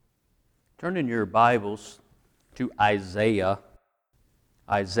Turn in your Bibles to Isaiah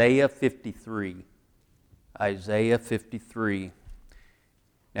 53. Isaiah 53.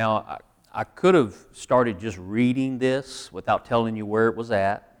 Now, I could have started just reading this without telling you where it was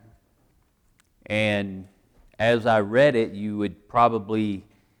at. And as I read it, you would probably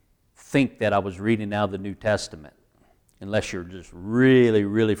think that I was reading out of the New Testament, unless you're just really,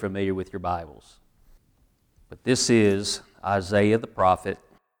 really familiar with your Bibles. But this is Isaiah the prophet.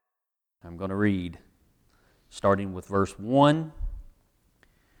 I'm going to read, starting with verse 1.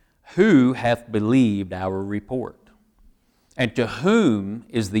 Who hath believed our report? And to whom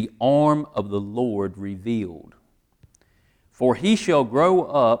is the arm of the Lord revealed? For he shall grow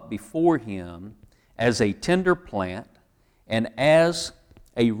up before him as a tender plant, and as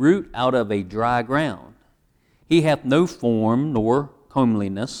a root out of a dry ground. He hath no form nor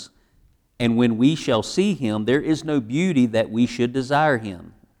comeliness, and when we shall see him, there is no beauty that we should desire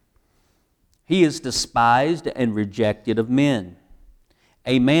him. He is despised and rejected of men,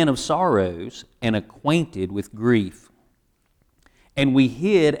 a man of sorrows and acquainted with grief. And we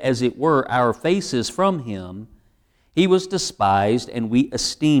hid, as it were, our faces from him. He was despised, and we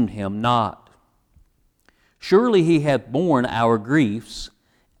esteemed him not. Surely he hath borne our griefs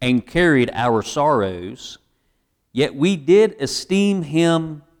and carried our sorrows, yet we did esteem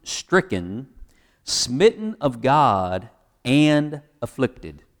him stricken, smitten of God, and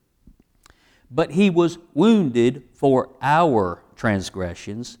afflicted. But he was wounded for our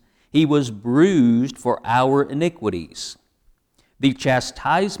transgressions, he was bruised for our iniquities. The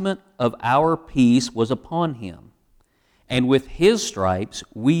chastisement of our peace was upon him, and with his stripes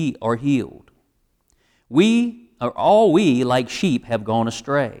we are healed. All we like sheep have gone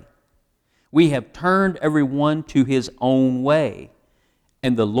astray. We have turned every one to his own way,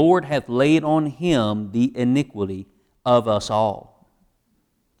 and the Lord hath laid on him the iniquity of us all.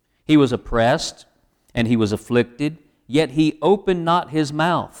 He was oppressed, and he was afflicted, yet he opened not his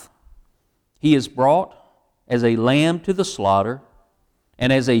mouth. He is brought as a lamb to the slaughter,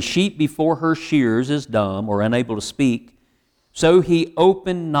 and as a sheep before her shearers is dumb or unable to speak, so he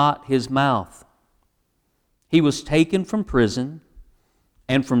opened not his mouth. He was taken from prison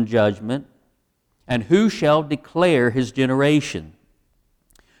and from judgment, and who shall declare his generation?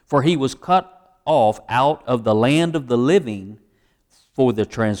 For he was cut off out of the land of the living, for the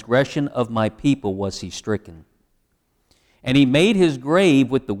transgression of my people was he stricken. And he made his grave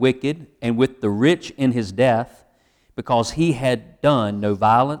with the wicked and with the rich in his death, because he had done no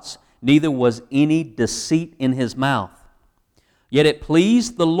violence, neither was any deceit in his mouth. Yet it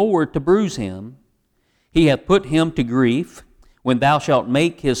pleased the Lord to bruise him. He hath put him to grief. When thou shalt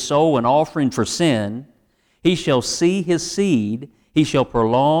make his soul an offering for sin, he shall see his seed, he shall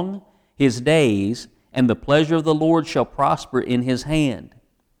prolong his days, and the pleasure of the Lord shall prosper in his hand.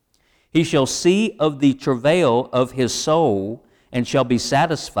 He shall see of the travail of his soul, and shall be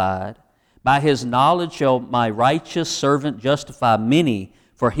satisfied. By his knowledge shall my righteous servant justify many,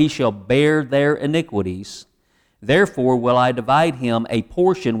 for he shall bear their iniquities. Therefore will I divide him a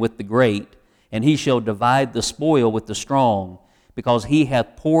portion with the great, and he shall divide the spoil with the strong, because he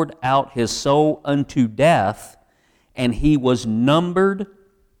hath poured out his soul unto death, and he was numbered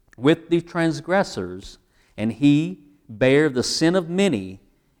with the transgressors, and he bare the sin of many,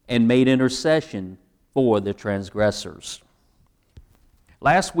 and made intercession for the transgressors.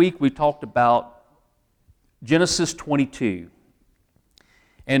 Last week we talked about Genesis 22,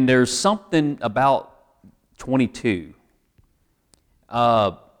 and there's something about 22,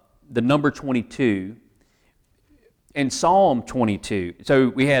 the number 22, and Psalm 22. So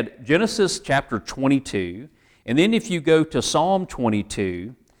we had Genesis chapter 22, and then if you go to Psalm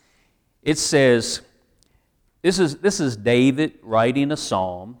 22, it says, this is David writing a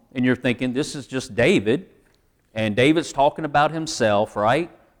psalm, and you're thinking, this is just David, and David's talking about himself,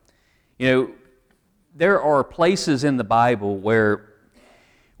 right? You know, there are places in the Bible where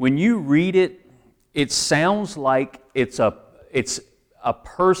when you read it, it sounds like it's a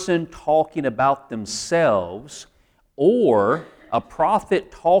person talking about themselves, or a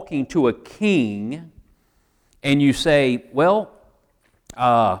prophet talking to a king, and you say, well,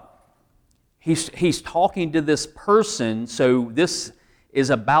 He's talking to this person, so this is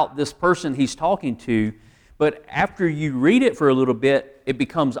about this person he's talking to. But after you read it for a little bit, it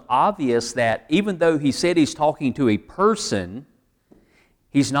becomes obvious that even though he said he's talking to a person,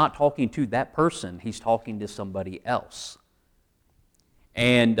 he's not talking to that person. He's talking to somebody else.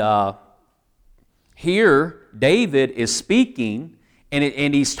 And here, David is speaking,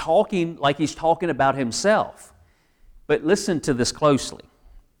 and he's talking like he's talking about himself. But listen to this closely.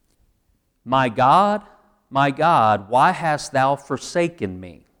 My God, why hast thou forsaken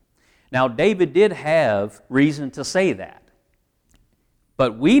me? Now, David did have reason to say that,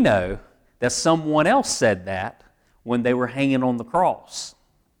 but we know that someone else said that when they were hanging on the cross.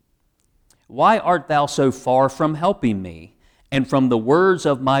 Why art thou so far from helping me, and from the words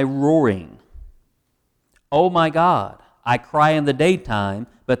of my roaring? O my God, I cry in the daytime,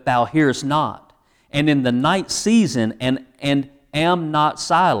 but thou hearest not, and in the night season, and am not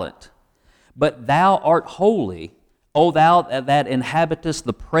silent. But thou art holy, O thou that inhabitest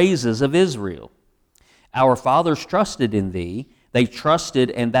the praises of Israel. Our fathers trusted in thee, they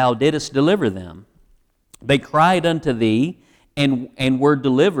trusted, and thou didst deliver them. They cried unto thee, and were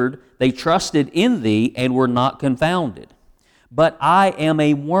delivered. They trusted in thee, and were not confounded. But I am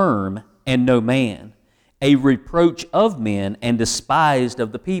a worm, and no man, a reproach of men, and despised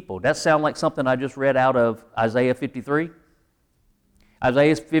of the people. That sound like something I just read out of Isaiah 53?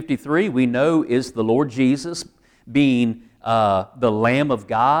 Isaiah 53, we know, is the Lord Jesus being the Lamb of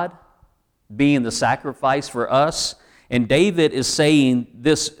God, being the sacrifice for us. And David is saying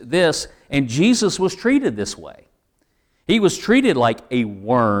this, and Jesus was treated this way. He was treated like a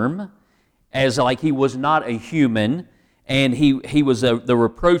worm, as like he was not a human, and he was the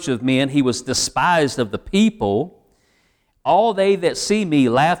reproach of men. He was despised of the people. All they that see me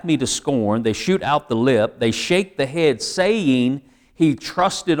laugh me to scorn. They shoot out the lip. They shake the head, saying, he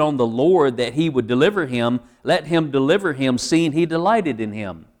trusted on the Lord that he would deliver him. Let him deliver him, seeing he delighted in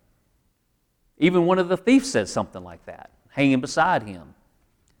him. Even one of the thieves said something like that, hanging beside him.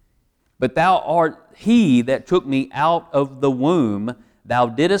 But thou art he that took me out of the womb. Thou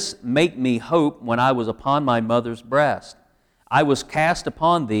didst make me hope when I was upon my mother's breast. I was cast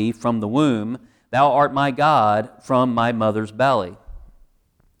upon thee from the womb. Thou art my God from my mother's belly.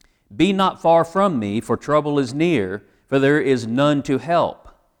 Be not far from me, for trouble is near, for there is none to help.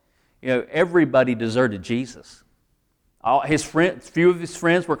 You know, everybody deserted Jesus. His friends, few of his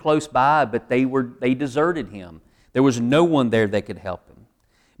friends were close by, but they deserted him. There was no one there that could help him.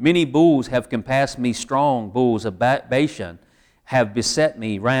 Many bulls have compassed me strong, bulls of Bashan have beset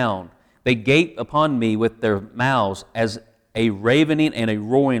me round. They gape upon me with their mouths as a ravening and a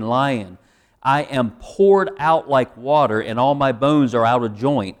roaring lion. I am poured out like water, and all my bones are out of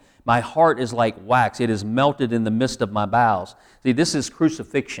joint. My heart is like wax. It is melted in the midst of my bowels. See, this is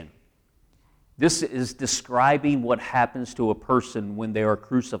crucifixion. This is describing what happens to a person when they are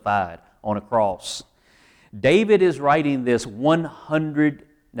crucified on a cross. David is writing this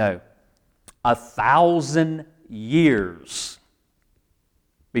 1,000 years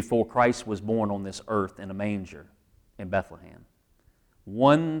before Christ was born on this earth in a manger in Bethlehem.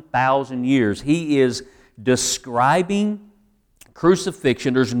 1,000 years. He is describing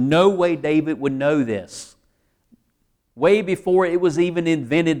crucifixion. There's no way David would know this. Way before it was even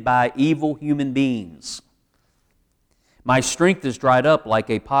invented by evil human beings. My strength is dried up like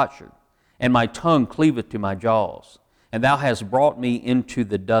a potsherd, and my tongue cleaveth to my jaws. And thou hast brought me into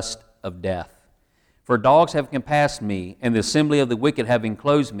the dust of death. For dogs have compassed me, and the assembly of the wicked have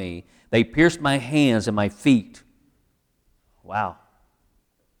enclosed me. They pierced my hands and my feet. Wow.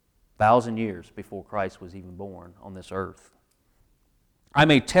 1,000 years before Christ was even born on this earth. I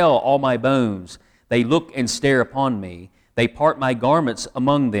may tell all my bones. They look and stare upon me. They part my garments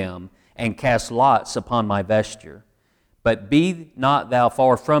among them, and cast lots upon my vesture. But be not thou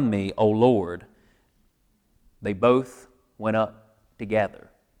far from me, O Lord. They both went up together.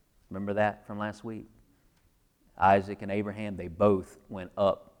 Remember that from last week? Isaac and Abraham, they both went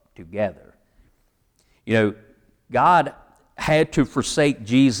up together. You know, God had to forsake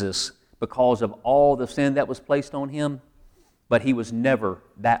Jesus because of all the sin that was placed on him, but he was never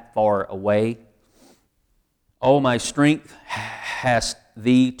that far away. O my strength, hast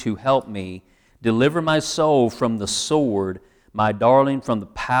thee to help me. Deliver my soul from the sword, my darling from the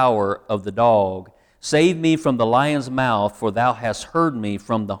power of the dog. Save me from the lion's mouth, for thou hast heard me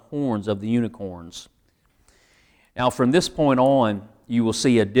from the horns of the unicorns. Now, from this point on, you will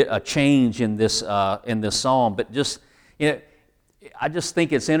see a change in this psalm. But I just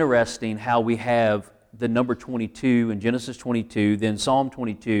think it's interesting how we have the number 22 in Genesis 22, then Psalm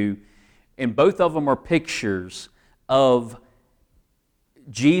 22, and both of them are pictures of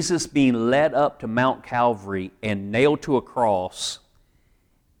Jesus being led up to Mount Calvary and nailed to a cross.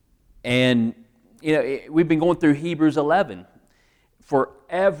 And we've been going through Hebrews 11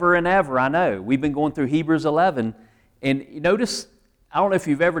 forever and ever, I know. We've been going through Hebrews 11. And you notice, I don't know if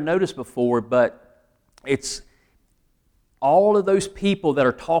you've ever noticed before, but it's all of those people that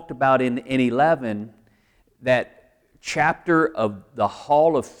are talked about in 11, that chapter of the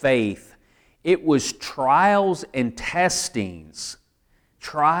Hall of Faith, it was trials and testings.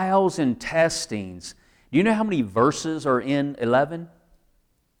 Trials and testings. Do you know how many verses are in 11?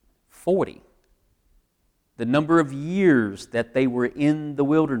 40. The number of years that they were in the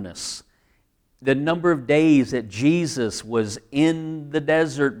wilderness. The number of days that Jesus was in the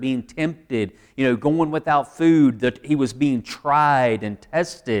desert being tempted, going without food, that he was being tried and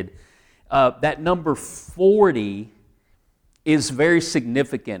tested. That number 40 is very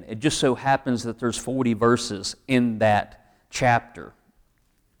significant. It just so happens that there's 40 verses in that chapter.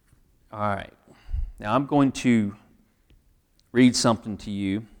 All right. Now I'm going to read something to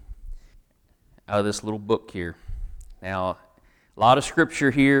you out of this little book here. Now, a lot of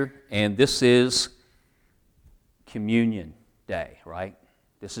scripture here, and this is Communion Day, right?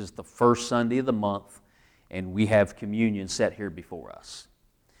 This is the first Sunday of the month, and we have communion set here before us.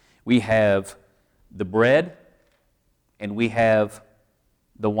 We have the bread, and we have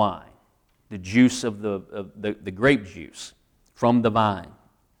the wine, the juice of the grape juice from the vine.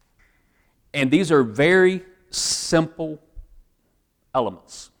 And these are very simple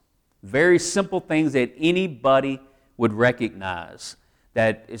elements, very simple things that anybody would recognize,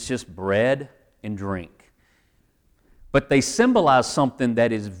 that it's just bread and drink. But they symbolize something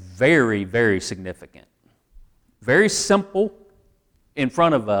that is very, very significant. Very simple in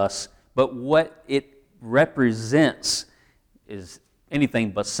front of us, but what it represents is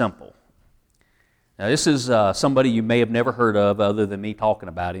anything but simple. Now, this is somebody you may have never heard of other than me talking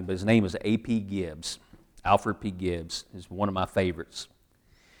about him, but his name is A.P. Gibbs. Alfred P. Gibbs is one of my favorites.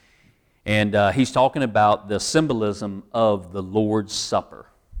 And he's talking about the symbolism of the Lord's Supper.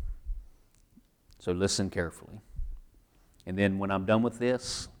 So listen carefully. And then when I'm done with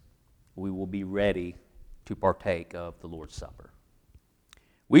this, we will be ready to partake of the Lord's Supper.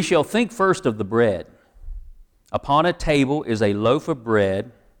 We shall think first of the bread. Upon a table is a loaf of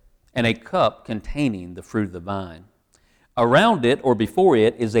bread and a cup containing the fruit of the vine. Around it, or before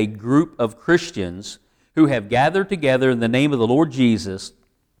it, is a group of Christians who have gathered together in the name of the Lord Jesus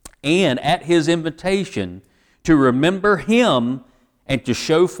and at His invitation to remember Him and to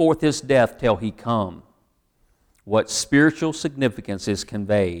show forth His death till He come. What spiritual significance is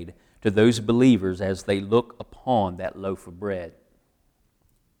conveyed to those believers as they look upon that loaf of bread?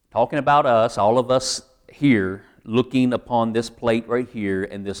 Talking about us, all of us here, looking upon this plate right here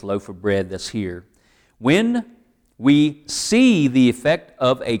and this loaf of bread that's here. When we see the effect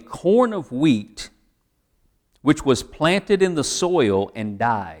of a corn of wheat which was planted in the soil and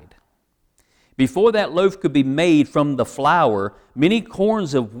died, before that loaf could be made from the flour, many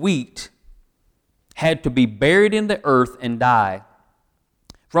corns of wheat had to be buried in the earth and die.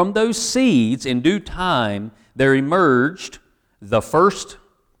 From those seeds, in due time, there emerged the first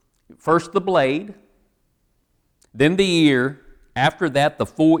the blade, then the ear, after that the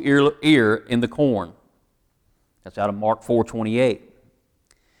full ear in the corn. That's out of Mark 4:28.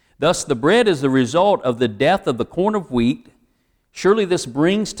 Thus the bread is the result of the death of the corn of wheat. Surely this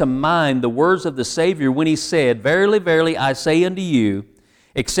brings to mind the words of the Savior when He said, Verily, verily, I say unto you,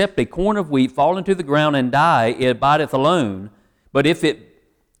 except a corn of wheat fall into the ground and die, it abideth alone. But if it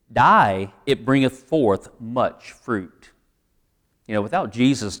die, it bringeth forth much fruit. Without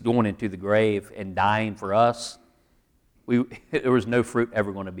Jesus going into the grave and dying for us, there was no fruit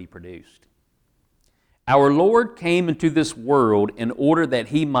ever going to be produced. Our Lord came into this world in order that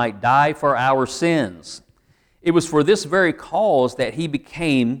He might die for our sins. It was for this very cause that He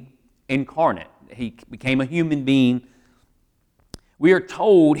became incarnate. He became a human being. We are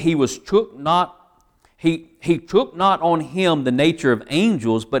told He took not on Him the nature of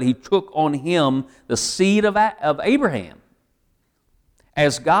angels, but He took on Him the seed of Abraham.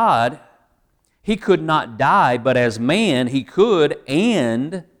 As God, He could not die, but as man, He could,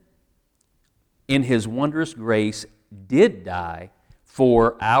 and in His wondrous grace did die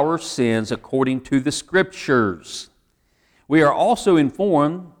for our sins according to the Scriptures. We are also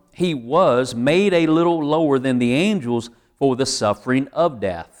informed He was made a little lower than the angels for the suffering of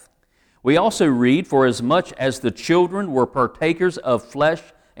death. We also read, For as much as the children were partakers of flesh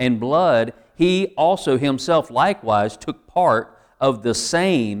and blood, He also Himself likewise took part of the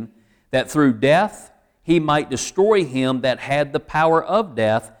same, that through death He might destroy him that had the power of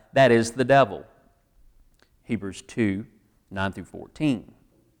death, that is the devil. Hebrews 2, 9 through 14.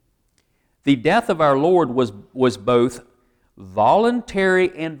 The death of our Lord was both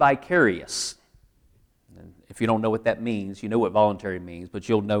voluntary and vicarious. And if you don't know what that means, you know what voluntary means, but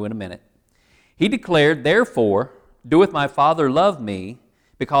you'll know in a minute. He declared, Therefore doeth my Father love me,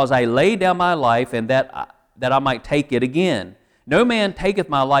 because I lay down my life, and that I might take it again. No man taketh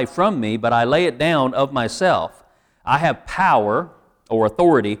my life from me, but I lay it down of myself. I have power or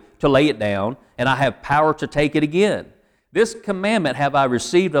authority to lay it down, and I have power to take it again. This commandment have I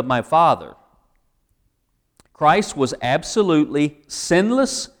received of my Father. Christ was absolutely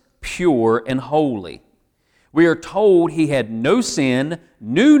sinless, pure and holy. We are told he had no sin,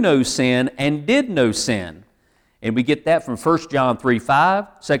 knew no sin, and did no sin. And we get that from 1 John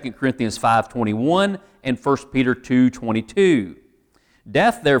 3:5, 2 Corinthians 5:21, and 1 Peter 2:22.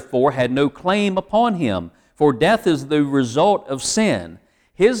 Death, therefore, had no claim upon him, for death is the result of sin.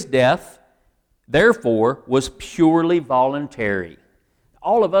 His death, therefore, was purely voluntary.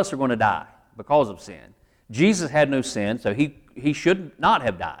 All of us are going to die because of sin. Jesus had no sin, so he should not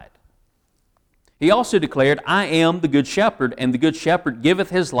have died. He also declared, I am the good shepherd, and the good shepherd giveth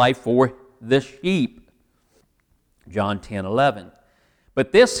his life for the sheep. John 10:11.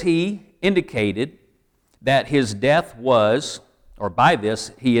 But this he indicated that his death was, or by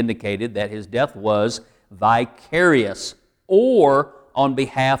this he indicated that his death was vicarious, or on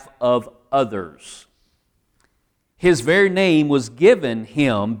behalf of others. His very name was given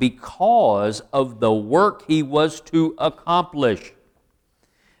him because of the work he was to accomplish.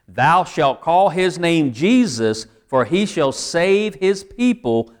 Thou shalt call his name Jesus, for he shall save his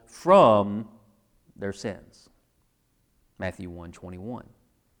people from their sins. Matthew 1:21.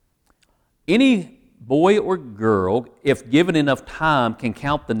 Any boy or girl, if given enough time, can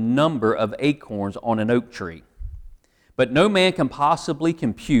count the number of acorns on an oak tree. But no man can possibly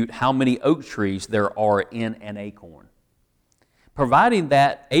compute how many oak trees there are in an acorn. Providing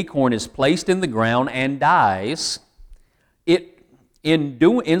that acorn is placed in the ground and dies,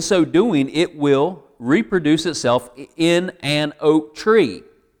 in so doing, it will reproduce itself in an oak tree.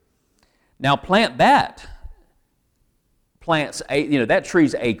 Now plant that. That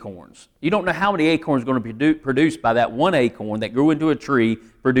tree's acorns. You don't know how many acorns are going to be produced by that one acorn that grew into a tree,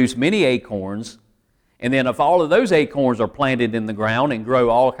 produced many acorns, and then if all of those acorns are planted in the ground and grow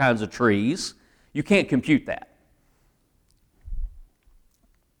all kinds of trees, you can't compute that.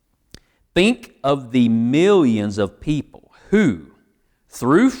 Think of the millions of people who,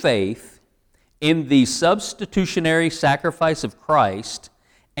 through faith in the substitutionary sacrifice of Christ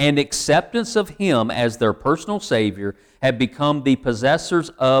and acceptance of Him as their personal Savior, have become the possessors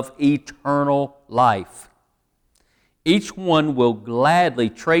of eternal life. Each one will gladly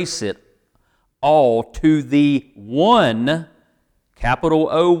trace it all to the one, capital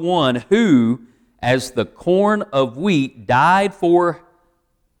O1, who, as the corn of wheat, died for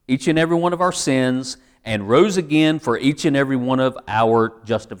each and every one of our sins and rose again for each and every one of our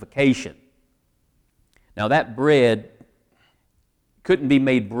justification. Now that bread couldn't be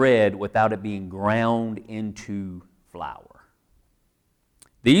made bread without it being ground into flour.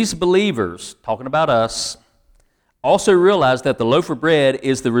 These believers, talking about us, also realize that the loaf of bread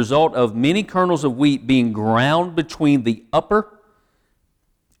is the result of many kernels of wheat being ground between the upper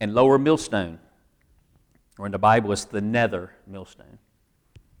and lower millstone. Or in the Bible, it's the nether millstone,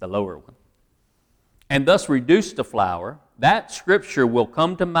 the lower one. And thus reduced to flour. That scripture will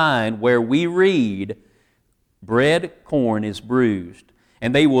come to mind where we read, bread, corn is bruised.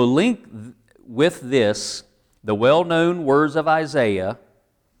 And they will link with this the well-known words of Isaiah,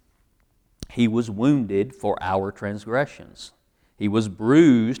 He was wounded for our transgressions. He was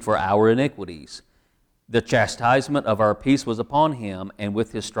bruised for our iniquities. The chastisement of our peace was upon Him, and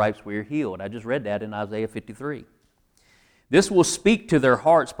with His stripes we are healed. I just read that in Isaiah 53. This will speak to their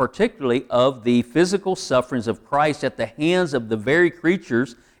hearts, particularly of the physical sufferings of Christ at the hands of the very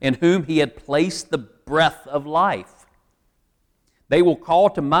creatures in whom He had placed the breath of life. They will call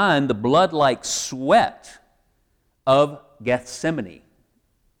to mind the blood-like sweat of Gethsemane,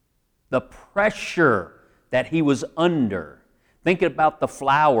 the pressure that He was under. Thinking about the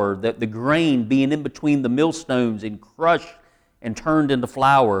flour, the grain being in between the millstones and crushed and turned into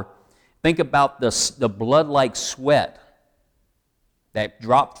flour. Think about the blood-like sweat that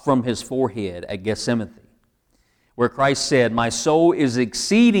dropped from His forehead at Gethsemane, where Christ said, My soul is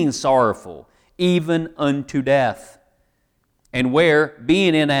exceeding sorrowful, even unto death. And where,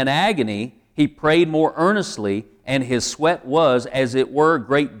 being in an agony, He prayed more earnestly, and His sweat was, as it were,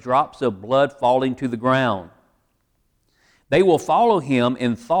 great drops of blood falling to the ground. They will follow Him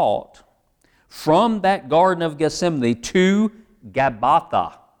in thought from that Garden of Gethsemane to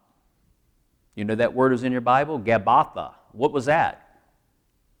Gabbatha. You know that word is in your Bible? Gabbatha. What was that?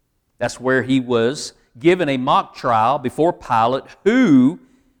 That's where He was given a mock trial before Pilate, who,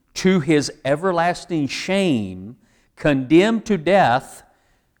 to his everlasting shame, condemned to death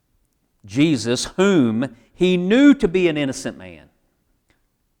Jesus, whom He knew to be an innocent man.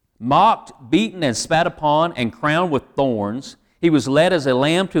 Mocked, beaten, and spat upon, and crowned with thorns, He was led as a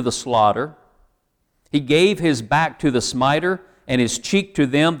lamb to the slaughter. He gave His back to the smiter, and His cheek to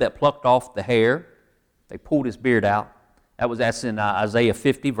them that plucked off the hair. They pulled His beard out. That's in Isaiah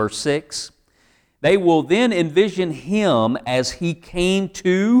 50, verse 6. They will then envision him as he came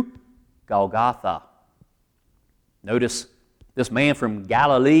to Golgotha. Notice this man from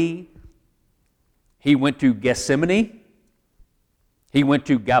Galilee, he went to Gethsemane, he went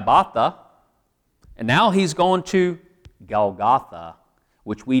to Gabbatha, and now he's gone to Golgotha,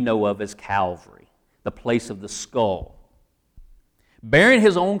 which we know of as Calvary, the place of the skull. Bearing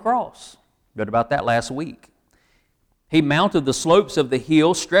his own cross. Read about that last week. He mounted the slopes of the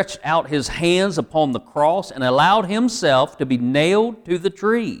hill, stretched out his hands upon the cross, and allowed himself to be nailed to the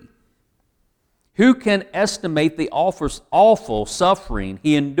tree. Who can estimate the awful suffering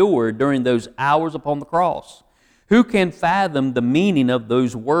he endured during those hours upon the cross? Who can fathom the meaning of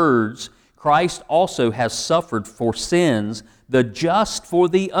those words, Christ also has suffered for sins, the just for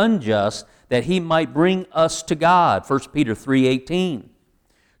the unjust, that he might bring us to God? 1 Peter 3:18.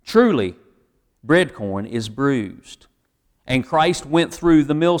 Truly, breadcorn is bruised, and Christ went through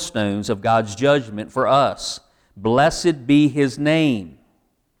the millstones of God's judgment for us. Blessed be his name.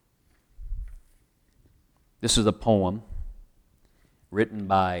 This is a poem written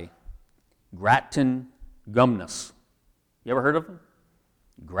by Grattan Gumnus. You ever heard of him?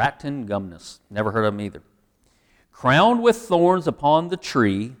 Grattan Gumnus. Never heard of him either. Crowned with thorns upon the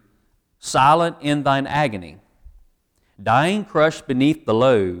tree, silent in thine agony, dying crushed beneath the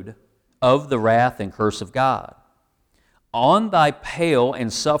load of the wrath and curse of God. On thy pale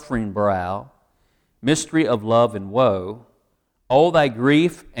and suffering brow, mystery of love and woe, all thy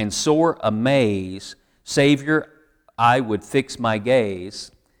grief and sore amaze, Savior, I would fix my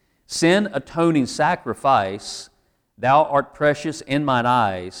gaze. Sin atoning sacrifice, thou art precious in mine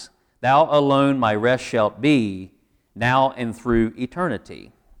eyes. Thou alone my rest shalt be, now and through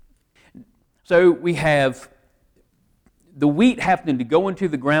eternity. So we have the wheat having to go into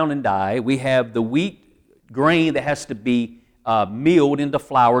the ground and die. We have the wheat grain that has to be milled into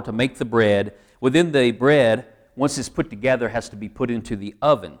flour to make the bread. Within the bread, once it's put together, has to be put into the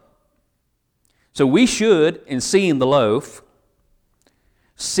oven. So we should, in seeing the loaf,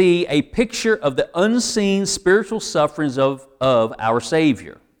 see a picture of the unseen spiritual sufferings of our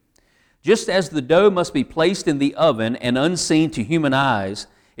Savior. Just as the dough must be placed in the oven and unseen to human eyes,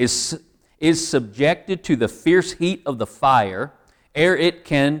 is subjected to the fierce heat of the fire, ere it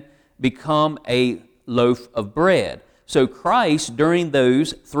can become a loaf of bread. So Christ, during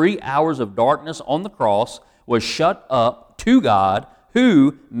those 3 hours of darkness on the cross, was shut up to God,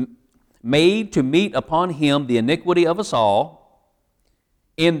 who made to meet upon him the iniquity of us all.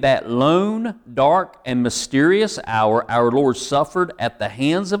 In that lone, dark, and mysterious hour, our Lord suffered at the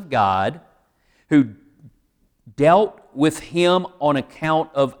hands of God, who dealt with him on account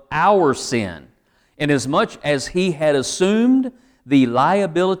of our sin, inasmuch as he had assumed the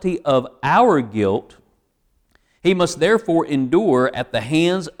liability of our guilt. He must therefore endure at the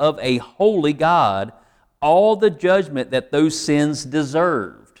hands of a holy God all the judgment that those sins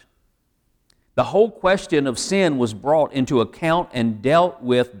deserved. The whole question of sin was brought into account and dealt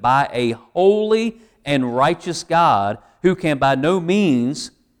with by a holy and righteous God who can by no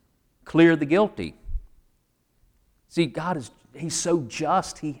means clear the guilty. See, He's so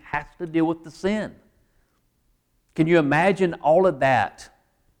just, He has to deal with the sin. Can you imagine all of that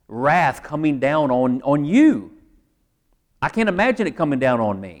wrath coming down on you? I can't imagine it coming down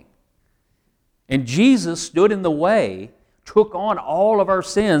on me. And Jesus stood in the way, took on all of our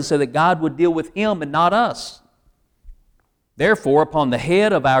sins so that God would deal with Him and not us. Therefore, upon the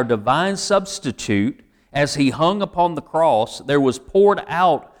head of our divine substitute, as He hung upon the cross, there was poured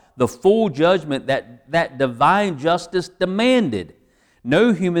out the full judgment that divine justice demanded.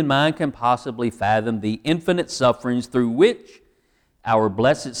 No human mind can possibly fathom the infinite sufferings through which our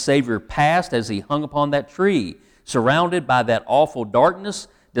blessed Savior passed as He hung upon that tree, surrounded by that awful darkness,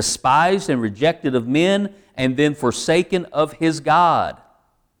 despised and rejected of men, and then forsaken of His God.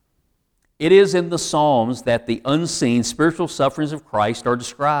 It is in the Psalms that the unseen spiritual sufferings of Christ are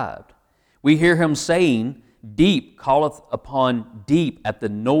described. We hear Him saying, "Deep calleth upon deep at the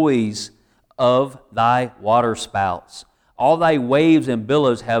noise of thy waterspouts. All thy waves and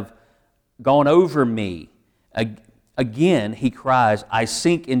billows have gone over me." Again, He cries, "I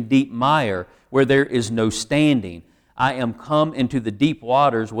sink in deep mire where there is no standing. I am come into the deep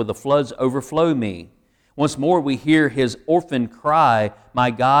waters where the floods overflow me." Once more we hear His orphan cry,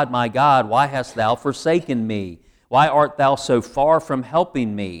 my God, why hast thou forsaken me? Why art thou so far from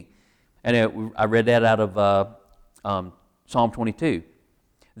helping me?" And I read that out of Psalm 22.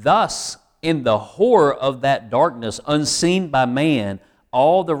 Thus, in the horror of that darkness unseen by man,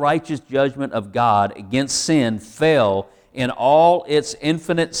 all the righteous judgment of God against sin fell in all its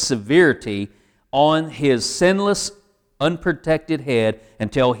infinite severity on His sinless, unprotected head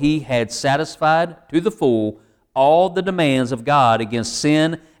until he had satisfied to the full all the demands of God against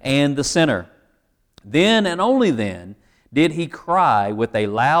sin and the sinner. Then and only then did he cry with a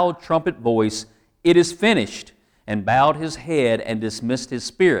loud trumpet voice, "It is finished," and bowed his head and dismissed his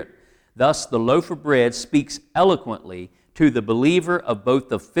spirit. Thus the loaf of bread speaks eloquently to the believer of both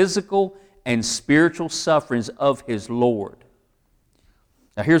the physical and spiritual sufferings of his Lord.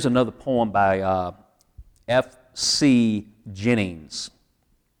 Now here's another poem by F.C. Jennings.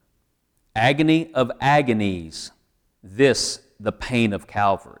 Agony of agonies, this the pain of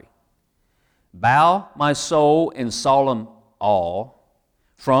Calvary. Bow my soul in solemn awe,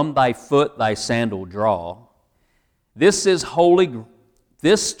 from thy foot thy sandal draw. This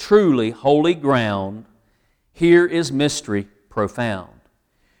truly holy ground, here is mystery profound.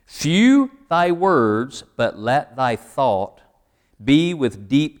 Few thy words, but let thy thought be with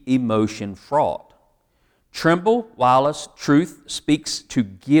deep emotion fraught. Tremble whilst truth speaks to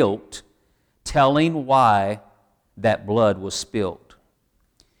guilt, telling why that blood was spilt.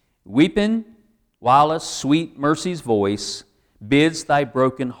 Weeping whilst sweet mercy's voice bids thy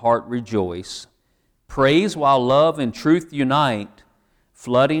broken heart rejoice. Praise while love and truth unite,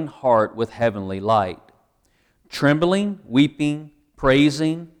 flooding heart with heavenly light. Trembling, weeping,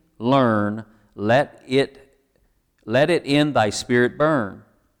 praising, learn, let it in thy spirit burn.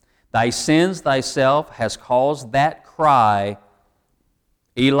 Thy sins thyself has caused that cry,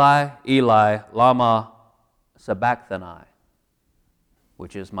 Eli, Eli, lama sabachthani,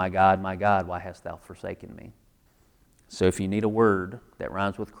 which is, my God, why hast thou forsaken me? So if you need a word that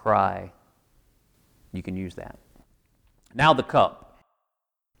rhymes with cry, you can use that. Now the cup.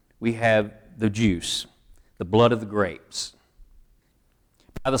 We have the juice, the blood of the grapes.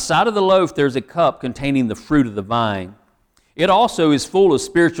 By the side of the loaf there's a cup containing the fruit of the vine. It also is full of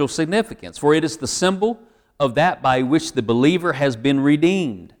spiritual significance, for it is the symbol of that by which the believer has been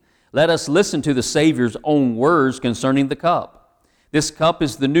redeemed. Let us listen to the Savior's own words concerning the cup. This cup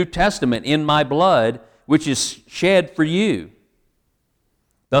is the New Testament in my blood, which is shed for you.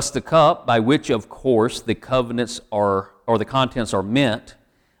 Thus the cup, by which of course the covenants or the contents are meant,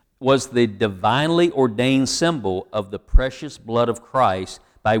 was the divinely ordained symbol of the precious blood of Christ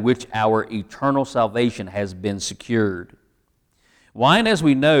by which our eternal salvation has been secured. Wine, as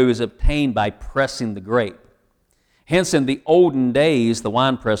we know, is obtained by pressing the grape. Hence, in the olden days, the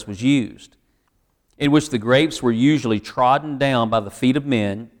winepress was used, in which the grapes were usually trodden down by the feet of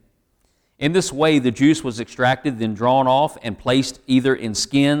men. In this way, the juice was extracted, then drawn off and placed either in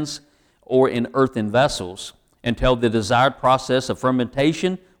skins or in earthen vessels until the desired process of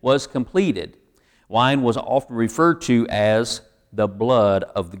fermentation was completed. Wine was often referred to as the blood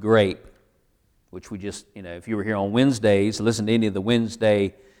of the grape, which we just, if you were here on Wednesdays, listen to any of the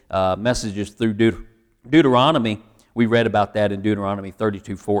Wednesday messages through Deuteronomy, we read about that in Deuteronomy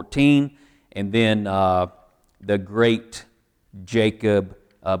 32:14, and then the great Jacob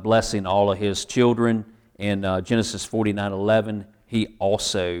blessing all of his children in Genesis 49:11. He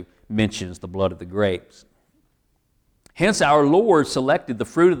also mentions the blood of the grapes. Hence, our Lord selected the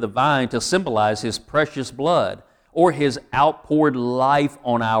fruit of the vine to symbolize His precious blood, or His outpoured life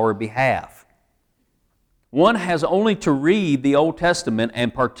on our behalf. One has only to read the Old Testament,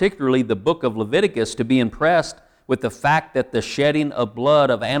 and particularly the book of Leviticus, to be impressed with the fact that the shedding of blood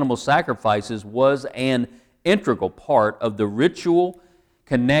of animal sacrifices was an integral part of the ritual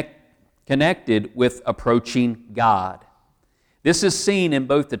connected with approaching God. This is seen in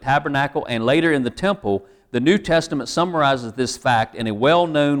both the tabernacle and later in the temple. The New Testament summarizes this fact in a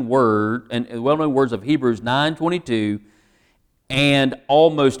well-known words of Hebrews 9:22, and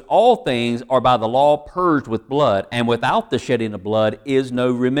almost all things are by the law purged with blood, and without the shedding of blood is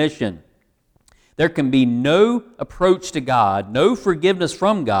no remission. There can be no approach to God, no forgiveness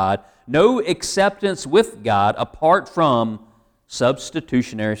from God, no acceptance with God apart from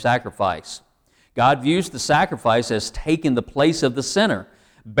substitutionary sacrifice. God views the sacrifice as taking the place of the sinner,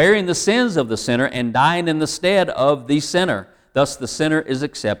 bearing the sins of the sinner and dying in the stead of the sinner. Thus the sinner is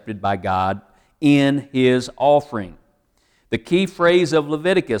accepted by God in His offering. The key phrase of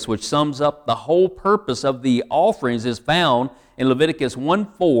Leviticus, which sums up the whole purpose of the offerings, is found in Leviticus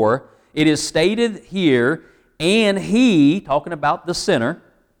 1:4. It is stated here, and he, talking about the sinner,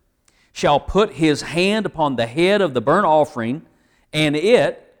 shall put his hand upon the head of the burnt offering, and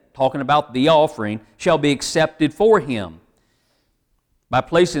it, talking about the offering, shall be accepted for him. By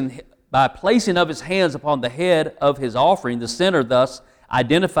placing of his hands upon the head of his offering, the sinner thus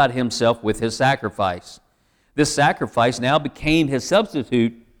identified himself with his sacrifice. This sacrifice now became his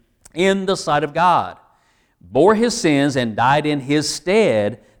substitute in the sight of God, bore his sins, and died in his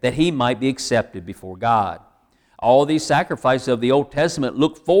stead that he might be accepted before God. All these sacrifices of the Old Testament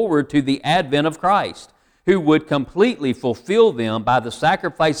look forward to the advent of Christ, who would completely fulfill them by the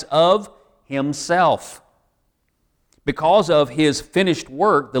sacrifice of Himself. Because of His finished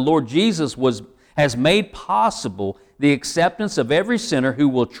work, the Lord Jesus has made possible the acceptance of every sinner who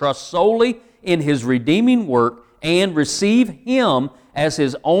will trust solely in His redeeming work and receive Him as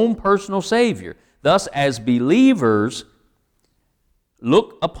his own personal Savior. Thus, as believers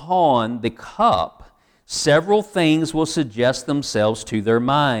look upon the cup, several things will suggest themselves to their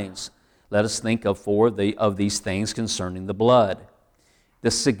minds. Let us think of four of these things concerning the blood.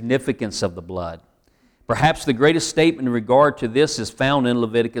 The significance of the blood. Perhaps the greatest statement in regard to this is found in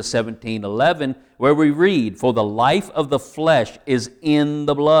Leviticus 17:11, where we read, "For the life of the flesh is in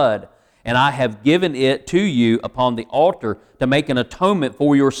the blood, and I have given it to you upon the altar to make an atonement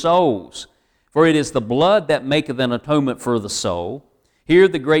for your souls. For it is the blood that maketh an atonement for the soul." Here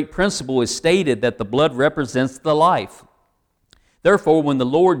the great principle is stated that the blood represents the life. Therefore, when the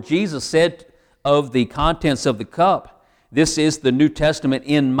Lord Jesus said of the contents of the cup, "This is the New Testament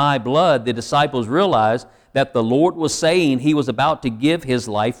in my blood," the disciples realized that the Lord was saying He was about to give His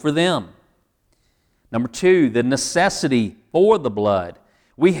life for them. Number two, the necessity for the blood.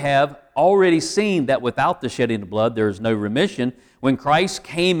 We have already seen that without the shedding of blood there is no remission. When Christ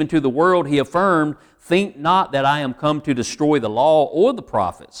came into the world, He affirmed, "Think not that I am come to destroy the law or the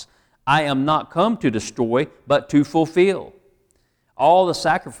prophets. I am not come to destroy, but to fulfill." All the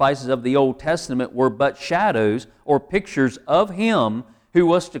sacrifices of the Old Testament were but shadows or pictures of Him who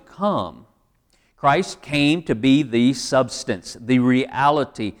was to come. Christ came to be the substance, the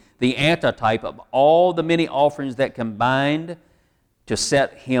reality, the antitype of all the many offerings that combined to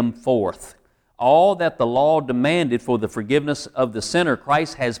set Him forth. All that the law demanded for the forgiveness of the sinner,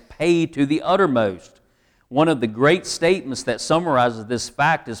 Christ has paid to the uttermost. One of the great statements that summarizes this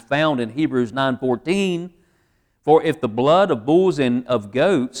fact is found in Hebrews 9:14. "For if the blood of bulls and of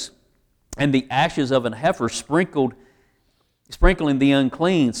goats and the ashes of an heifer sprinkling the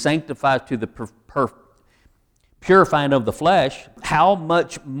unclean sanctifies to the purifying of the flesh, how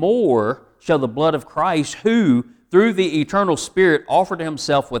much more shall the blood of Christ, who through the eternal Spirit offered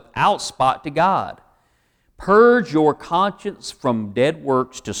Himself without spot to God, purge your conscience from dead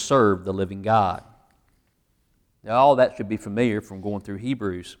works to serve the living God." Now, all that should be familiar from going through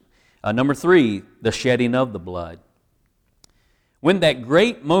Hebrews. Number three, the shedding of the blood. When that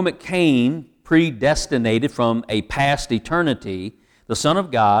great moment came, predestinated from a past eternity, the Son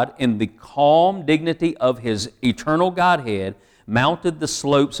of God, in the calm dignity of His eternal Godhead, mounted the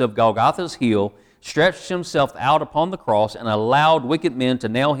slopes of Golgotha's hill, stretched Himself out upon the cross, and allowed wicked men to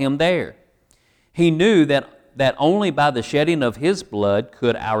nail Him there. He knew that only by the shedding of His blood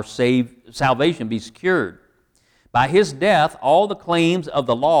could our salvation be secured. By His death, all the claims of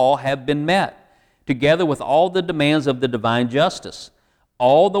the law have been met, together with all the demands of the divine justice.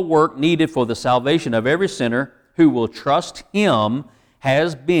 All the work needed for the salvation of every sinner who will trust Him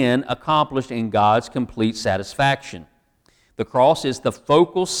has been accomplished in God's complete satisfaction. The cross is the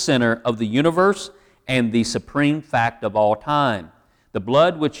focal center of the universe and the supreme fact of all time. The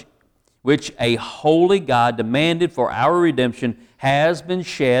blood which a holy God demanded for our redemption has been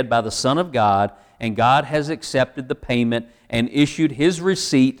shed by the Son of God, and God has accepted the payment and issued His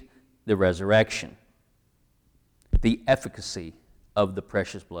receipt, the resurrection. The efficacy of the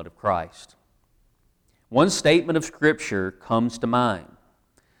precious blood of Christ. One statement of Scripture comes to mind.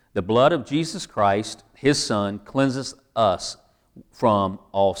 The blood of Jesus Christ, His Son, cleanses us from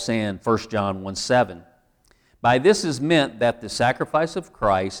all sin, 1 John 1:7. By this is meant that the sacrifice of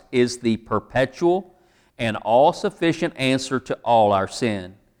Christ is the perpetual and all-sufficient answer to all our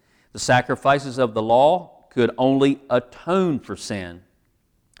sin. The sacrifices of the law could only atone for sin.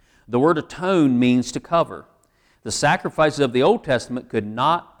 The word atone means to cover. The sacrifices of the Old Testament could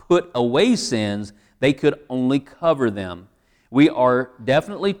not put away sins, they could only cover them. We are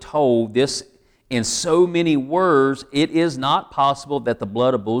definitely told this in so many words, it is not possible that the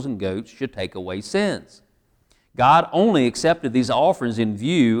blood of bulls and goats should take away sins. God only accepted these offerings in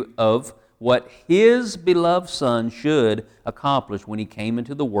view of what His beloved Son should accomplish when He came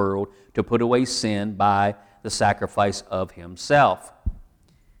into the world to put away sin by the sacrifice of Himself.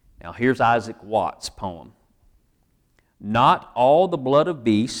 Now here's Isaac Watts' poem. "Not all the blood of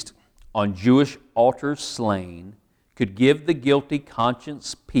beast on Jewish altars slain could give the guilty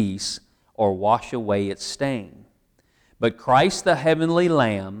conscience peace or wash away its stain. But Christ the heavenly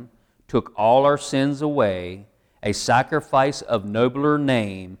Lamb took all our sins away, a sacrifice of nobler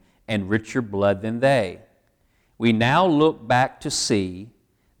name and richer blood than they. We now look back to see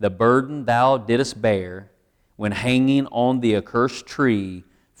the burden Thou didst bear when hanging on the accursed tree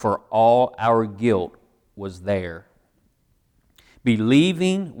for all our guilt was there.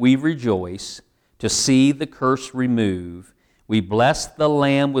 Believing, we rejoice to see the curse removed. We bless the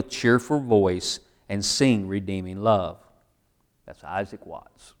Lamb with cheerful voice and sing redeeming love. That's Isaac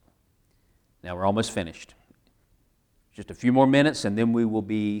Watts. Now we're almost finished. Just a few more minutes and then we will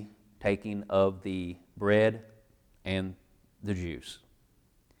be taking of the bread and the juice.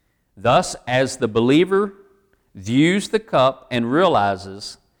 Thus, as the believer views the cup and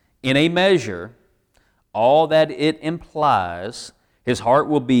realizes in a measure all that it implies, his heart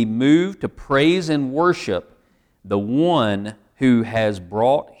will be moved to praise and worship the one who has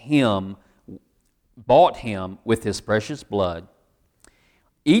bought him with his precious blood.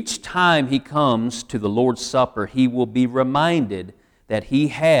 Each time he comes to the Lord's Supper, he will be reminded that he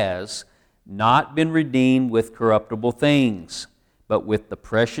has not been redeemed with corruptible things, but with the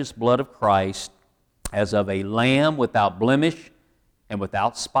precious blood of Christ, as of a lamb without blemish and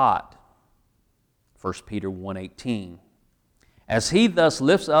without spot. 1 Peter 1:18. As he thus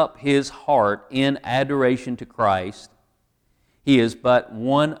lifts up his heart in adoration to Christ, he is but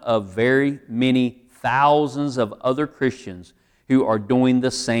one of very many thousands of other Christians who are doing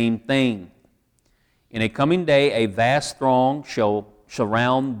the same thing. In a coming day, a vast throng shall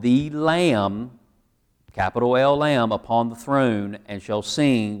surround the Lamb, capital L Lamb, upon the throne, and shall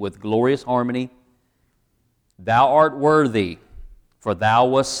sing with glorious harmony, Thou art worthy, for thou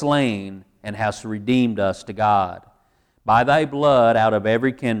wast slain, and hast redeemed us to God. By thy blood out of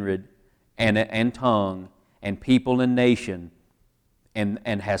every kindred and tongue and people and nation, and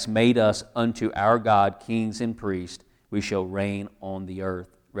hast made us unto our God kings and priests, we shall reign on the earth.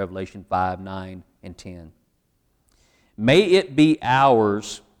 Revelation 5, 9, and 10. May it be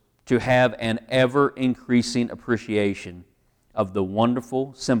ours to have an ever-increasing appreciation of the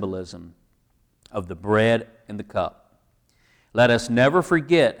wonderful symbolism of the bread and the cup. Let us never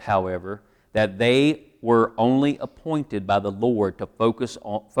forget, however, that they were only appointed by the Lord to focus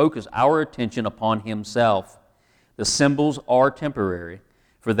our attention upon Himself. The symbols are temporary,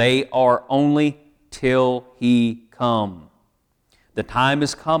 for they are only till He come. The time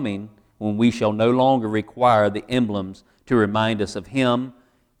is coming when we shall no longer require the emblems to remind us of Him,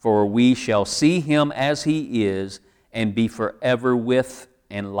 for we shall see Him as He is and be forever with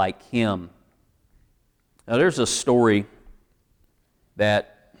and like Him. Now there's a story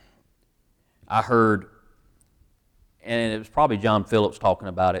that I heard, and it was probably John Phillips talking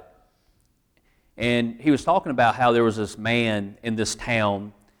about it. And he was talking about how there was this man in this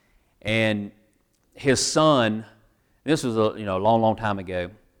town, and his son, this was a long, long time ago,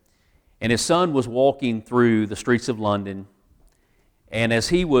 and his son was walking through the streets of London, and as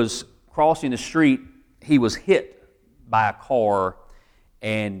he was crossing the street, he was hit by a car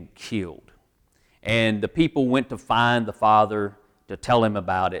and killed. And the people went to find the father to tell him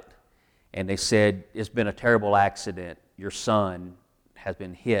about it, and they said, it's been a terrible accident. Your son has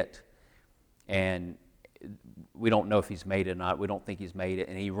been hit, and we don't know if he's made it or not. We don't think he's made it.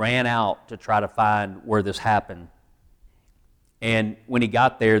 And he ran out to try to find where this happened. And when he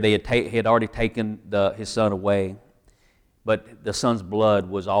got there, they had already taken his son away, but the son's blood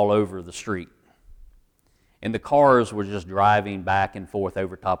was all over the street. And the cars were just driving back and forth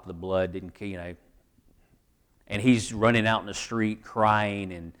over top of the blood, and he's running out in the street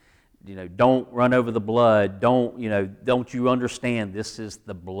crying and, don't run over the blood. Don't you understand? This is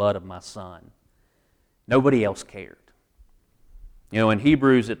the blood of my son. Nobody else cared. In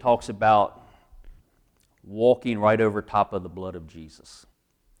Hebrews it talks about walking right over top of the blood of Jesus.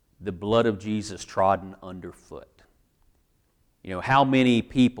 The blood of Jesus trodden underfoot. How many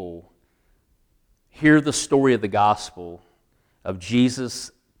people hear the story of the gospel of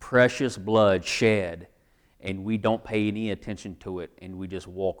Jesus' precious blood shed, and we don't pay any attention to it, and we just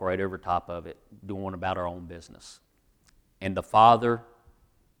walk right over top of it, doing about our own business. And the Father,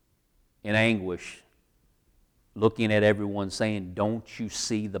 in anguish, looking at everyone saying, don't you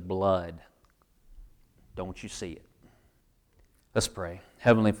see the blood? Don't you see it? Let's pray.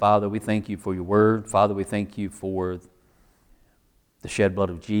 Heavenly Father, we thank you for your word. Father, we thank you for the shed blood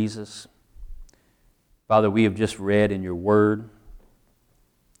of Jesus. Father, we have just read in your word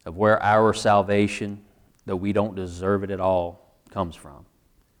of where our salvation, though we don't deserve it at all, comes from.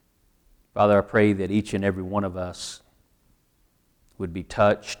 Father, I pray that each and every one of us would be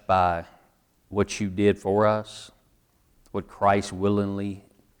touched by what you did for us, what Christ willingly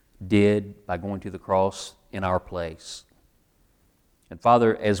did by going to the cross in our place. And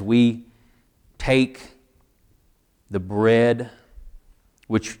Father, as we take the bread,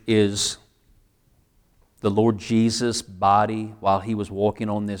 which is the Lord Jesus' body while He was walking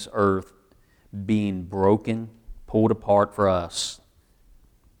on this earth, being broken, pulled apart for us.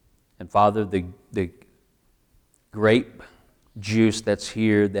 And Father, the grape juice that's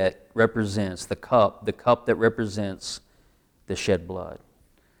here that represents the cup that represents the shed blood.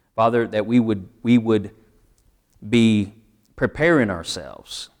 Father, that we would be preparing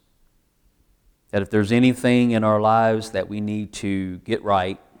ourselves, that if there's anything in our lives that we need to get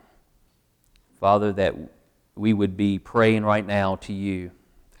right, Father, that we would be praying right now to you,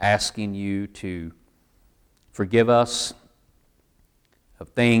 asking you to forgive us of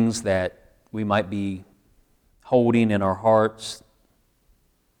things that we might be holding in our hearts,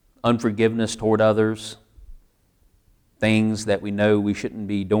 unforgiveness toward others, things that we know we shouldn't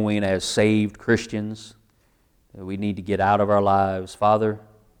be doing as saved Christians, that we need to get out of our lives. Father,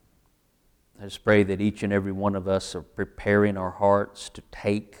 I just pray that each and every one of us are preparing our hearts to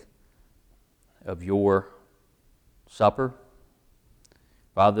take of your supper.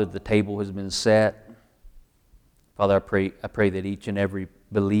 Father, the table has been set. Father, I pray that each and every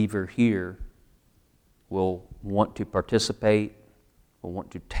believer here will want to participate, will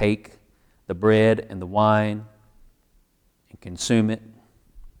want to take the bread and the wine and consume it.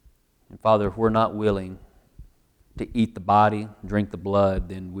 And Father, if we're not willing to eat the body, drink the blood,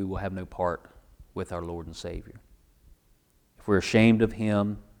 then we will have no part with our Lord and Savior. If we're ashamed of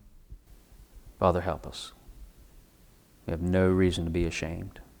Him, Father, help us. We have no reason to be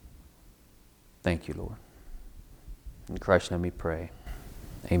ashamed. Thank you, Lord. In Christ's name we pray.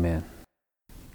 Amen.